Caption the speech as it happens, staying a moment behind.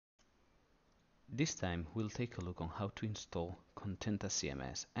This time we'll take a look on how to install Contenta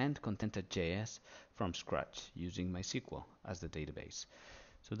CMS and Contenta JS from scratch using MySQL as the database.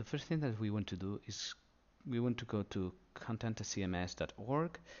 So the first thing that we want to do is we want to go to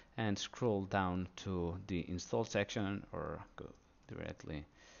contentacms.org and scroll down to the install section, or go directly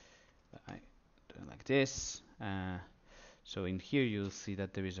like this. So in here you'll see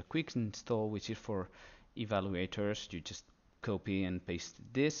that there is a quick install which is for evaluators. You just copy and paste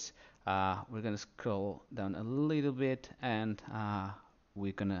this. We're going to scroll down a little bit, and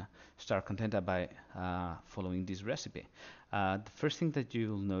we're going to start Contenta by following this recipe. The first thing that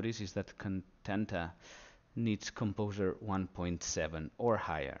you'll notice is that Contenta needs Composer 1.7 or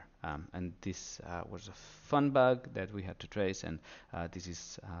higher. And this was a fun bug that we had to trace, and this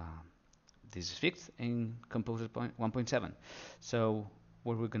is fixed in Composer 1.7. So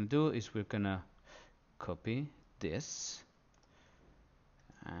what we're going to do is we're going to copy this,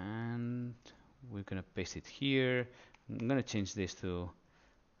 and we're going to paste it here. I'm going to change this to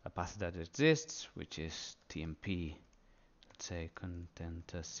a path that exists, which is tmp, let's say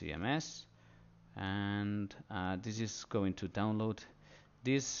Contenta CMS, and this is going to download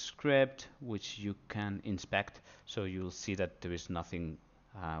this script, which you can inspect, so you'll see that there is nothing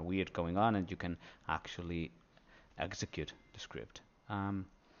weird going on, and you can actually execute the script.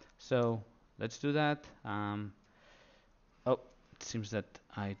 So let's do that. Oh, it seems that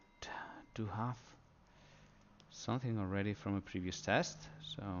I do have something already from a previous test.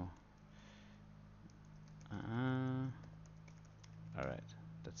 So, all right,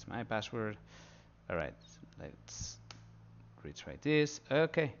 that's my password. All right, let's retry this.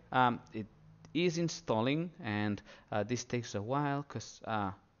 Okay, it is installing, and this takes a while because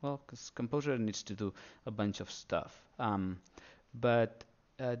Composer needs to do a bunch of stuff. But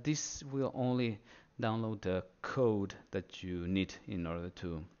this will only download the code that you need in order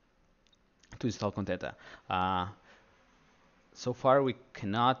to install Contenta. So far we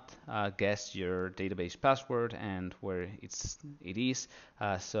cannot guess your database password and where it is,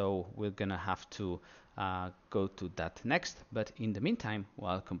 so we're gonna have to go to that next. But in the meantime,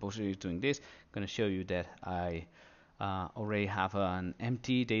 while Composer is doing this, I'm gonna show you that I already have an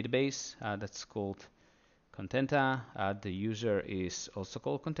empty database that's called Contenta. The user is also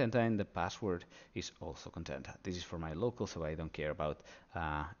called Contenta, and the password is also Contenta. This is for my local, so I don't care about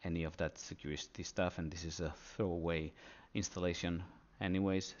any of that security stuff, and this is a throwaway installation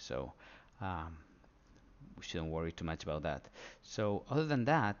anyways, so we shouldn't worry too much about that. So other than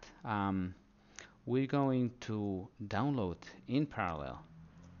that, we're going to download in parallel,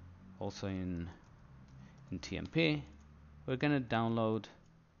 also in TMP, we're going to download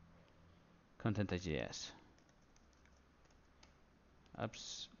Contenta JS.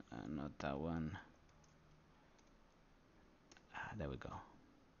 Oops, not that one. There we go.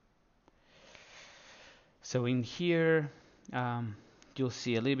 So in here, you'll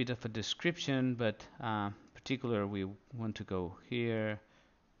see a little bit of a description, but particular we want to go here,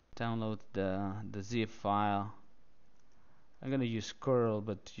 download the zip file. I'm going to use curl,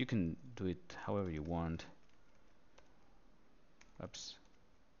 but you can do it however you want. Oops.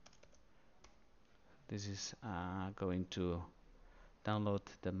 This is going to download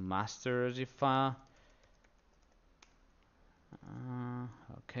the master zip file.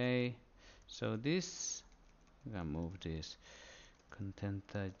 Okay, so this, I'm gonna move this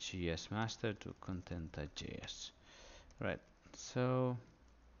Contenta JS master to Contenta JS. Right, so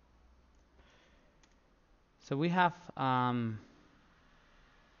we have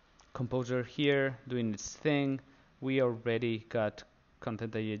Composer here doing its thing. We already got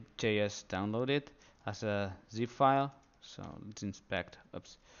Contenta JS downloaded as a zip file. So let's inspect.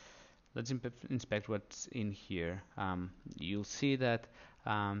 Oops. Let's inspect what's in here. You'll see that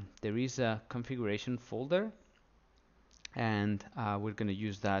there is a configuration folder, and we're going to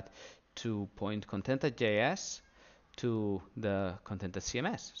use that to point Contenta JS to the Contenta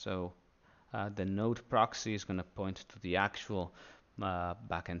CMS. So the node proxy is going to point to the actual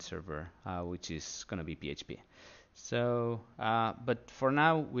backend server, which is going to be PHP. So, but for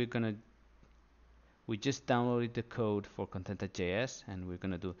now, we just downloaded the code for Contenta JS, and we're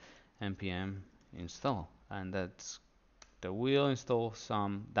going to do npm install, and that will install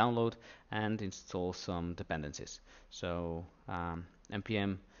some, download and install some dependencies. So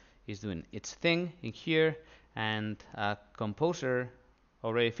npm is doing its thing in here, and Composer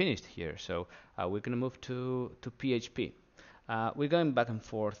already finished here. So we're going to move to PHP. We're going back and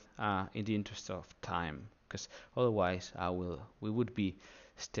forth in the interest of time, because otherwise we would be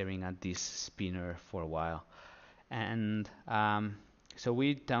staring at this spinner for a while. And so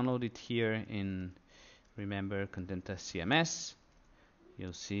we download it here in, remember, Contenta CMS.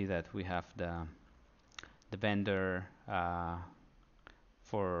 You'll see that we have the the vendor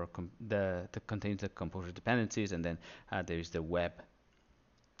for that contains the composer dependencies, and then there is the web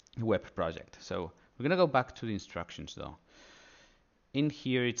project. So we're gonna go back to the instructions though. In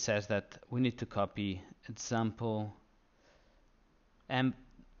here it says that we need to copy example m.example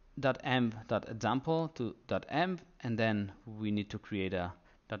to .env, and then we need to create a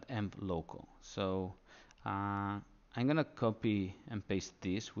 .env local. So I'm gonna copy and paste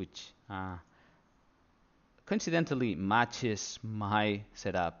this, which coincidentally matches my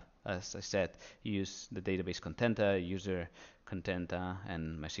setup. As I said, use the database Contenta, user Contenta,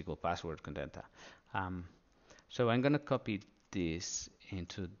 and MySQL password Contenta. So I'm gonna copy this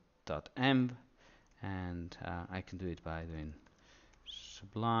into .env, and I can do it by doing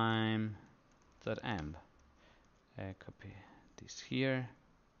sublime.env. Copy this here.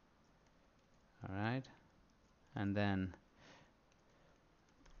 All right, and then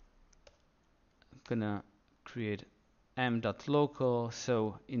I'm gonna create m.local.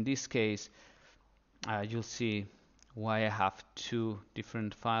 So in this case, you'll see why I have two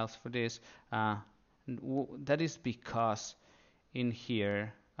different files for this. That is because in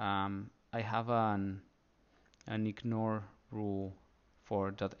here I have an ignore rule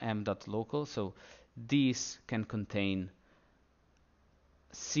for .m.local. So these can contain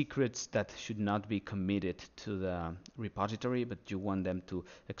secrets that should not be committed to the repository, but you want them to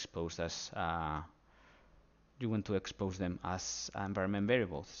expose as environment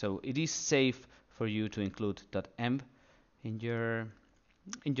variables. So it is safe for you to include .env in your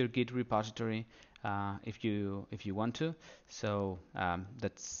Git repository if you want to. So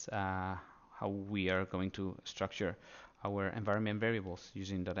that's how we are going to structure our environment variables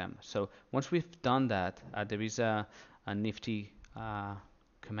using .env. So once we've done that, there is a nifty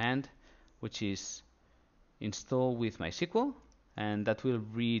command which is install with MySQL, and that will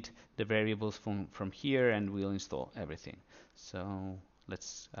read the variables from here and will install everything. So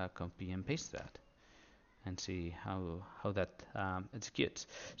let's copy and paste that and see how that executes.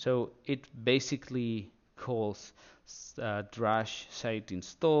 So it basically calls Drush site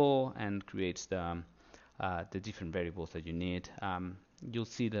install and creates the different variables that you need. You'll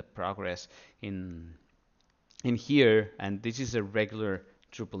see the progress in here, and this is a regular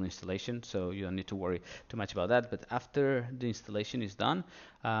Drupal installation, so you don't need to worry too much about that. But after the installation is done,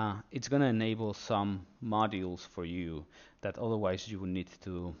 it's going to enable some modules for you that otherwise you would need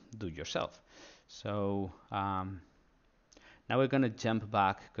to do yourself. So now we're going to jump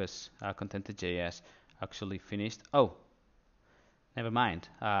back because Contenta JS actually finished. Oh, never mind.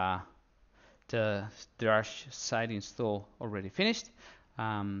 The Drush site install already finished.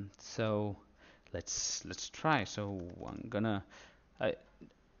 So let's try. So I'm gonna.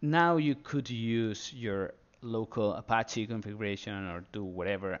 Now you could use your local Apache configuration or do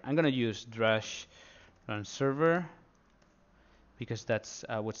whatever. I'm gonna use Drush run server because that's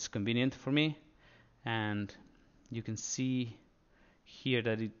what's convenient for me. And you can see here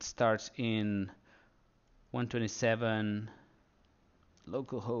that it starts in 127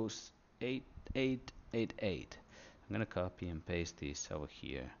 localhost 8888. I'm gonna copy and paste this over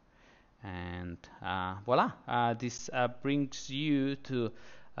here, and voila! This brings you to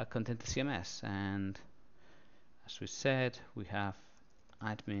Contenta CMS. And as we said, we have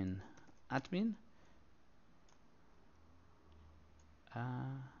admin,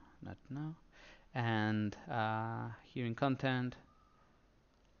 not now, and here in content,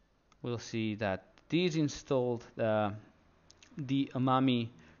 we'll see that this installed the Umami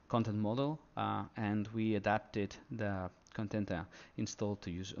content model, and we adapted the Contenta install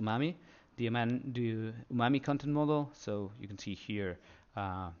to use Umami. The Umami content model, so you can see here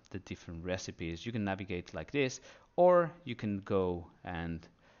the different recipes. You can navigate like this, or you can go to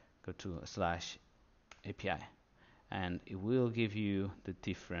 /API, and it will give you the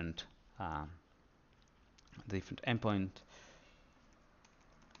different endpoint,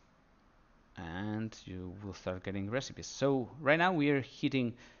 and you will start getting recipes. So right now we are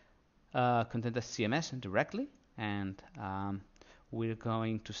hitting Contenta CMS directly, and we're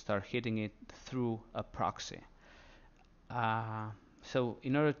going to start hitting it through a proxy. So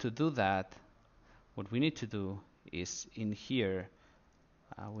in order to do that, what we need to do is in here,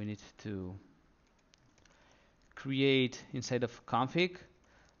 we need to create inside of config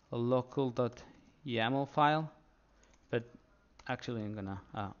a local.yaml file, but actually I'm gonna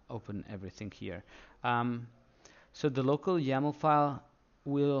open everything here. So the local YAML file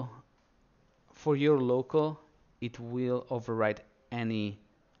will, for your local, it will override any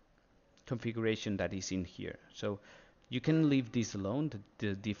configuration that is in here. So You can leave this alone,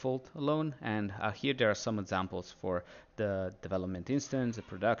 the default alone, and here there are some examples for the development instance, the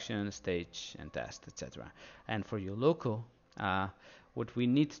production, stage, and test, etc. And for your local, what we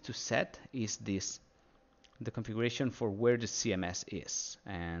need to set is the configuration for where the CMS is,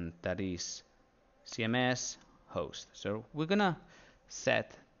 and that is CMS host. So we're gonna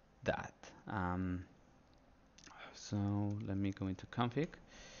set that. So let me go into config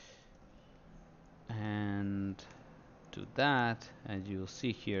and do that, and you'll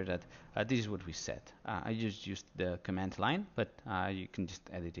see here that this is what we set. I just used the command line, but you can just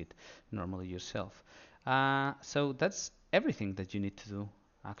edit it normally yourself. So that's everything that you need to do,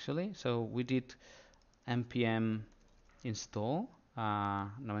 actually. So we did npm install. Now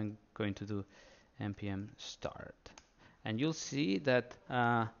I'm going to do npm start, and you'll see that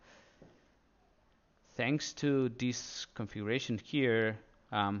thanks to this configuration here,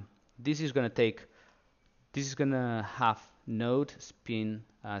 this is going to have node spin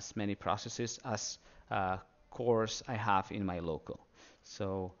as many processes as cores I have in my local.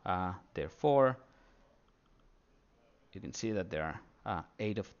 So therefore, you can see that there are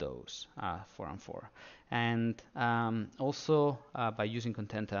 8 of those, 4 and 4. And also by using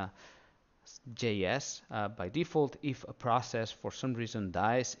Contenta JS, by default, if a process for some reason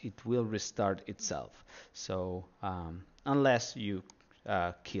dies, it will restart itself. So unless you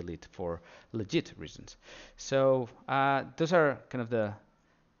kill it for legit reasons. So those are kind of the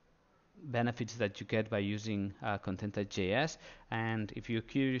benefits that you get by using Contenta JS. And if you're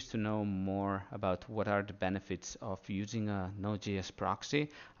curious to know more about what are the benefits of using a node.js proxy,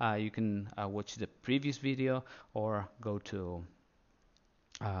 you can watch the previous video or go to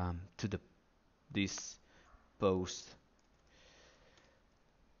this post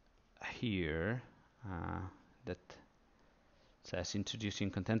here that says introducing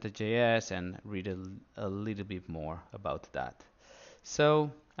Contenta JS, and read a little bit more about that.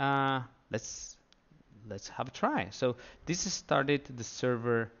 So let's have a try. So this has started the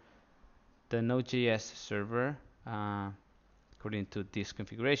server, the Node.js server, according to this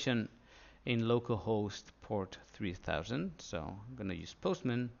configuration in localhost port 3000. So I'm going to use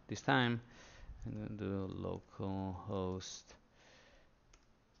Postman this time. I'm going to do localhost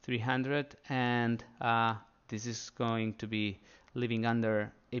 300, and this is going to be living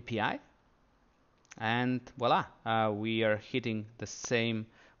under API. And voila, we are hitting the same,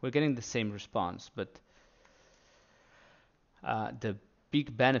 we're getting the same response. But the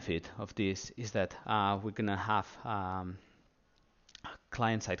big benefit of this is that we're gonna have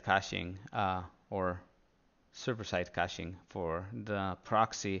client-side caching or server-side caching for the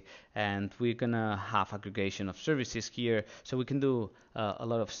proxy, and we're gonna have aggregation of services here, so we can do a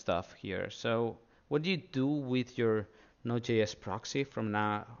lot of stuff here. So what do you do with your Node.js proxy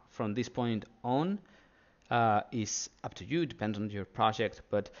from this point on is up to you, depends on your project,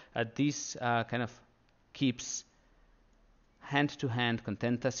 but this kind of keeps hand-to-hand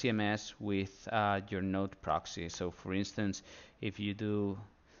Contenta CMS with your Node proxy. So for instance, if you do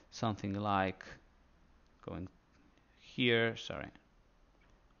something like going here, sorry,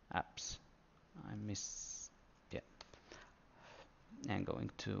 apps, and going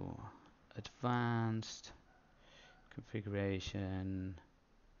to advanced configuration,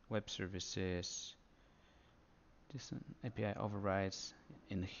 web services, this API overrides.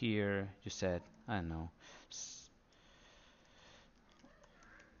 In here, you said, I don't know,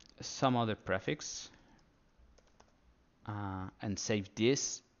 some other prefix, and save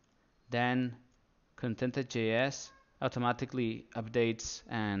this, then Contenta JS automatically updates,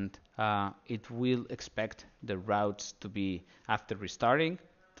 and it will expect the routes to be, after restarting,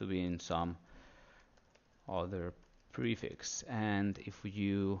 to be in some other prefix. And if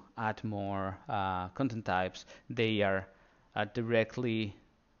you add more content types, they are directly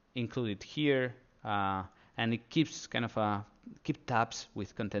included here, and it keeps kind of keep tabs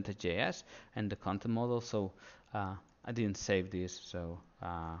with Contenta JS and the content model. So I didn't save this, so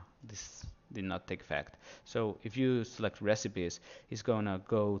this did not take effect. So if you select recipes, it's gonna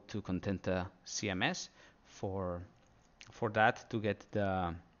go to Contenta CMS for that to get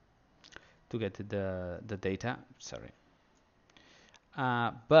the data. Sorry.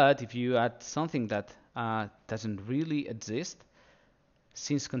 But if you add something that doesn't really exist,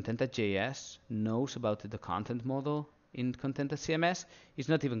 since Contenta JS knows about the content model in Contenta CMS, it's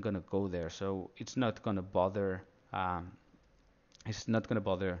not even going to go there. So it's not going to bother. It's not going to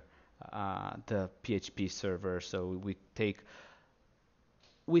bother the PHP server. So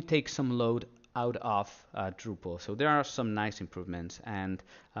we take some load out of Drupal. So there are some nice improvements, and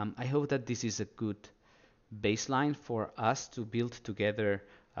I hope that this is a good baseline for us to build together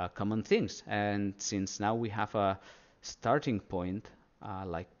common things. And since now we have a starting point,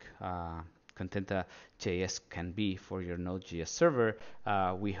 like Contenta JS can be for your Node.js server,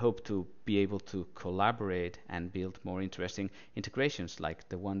 we hope to be able to collaborate and build more interesting integrations like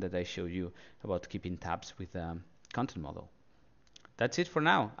the one that I showed you about keeping tabs with content model. That's it for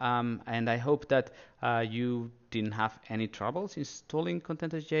now, and I hope that you didn't have any troubles installing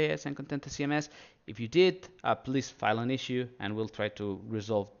Contenta JS and Contenta CMS. If you did, please file an issue and we'll try to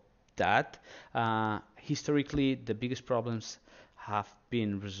resolve that. Historically, the biggest problems have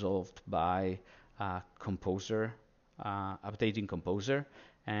been resolved by Composer, updating Composer,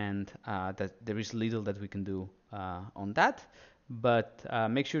 and that there is little that we can do on that. But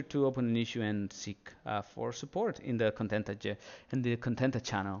make sure to open an issue and seek for support in the Contenta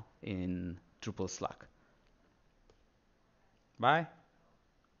channel in Drupal Slack. Bye.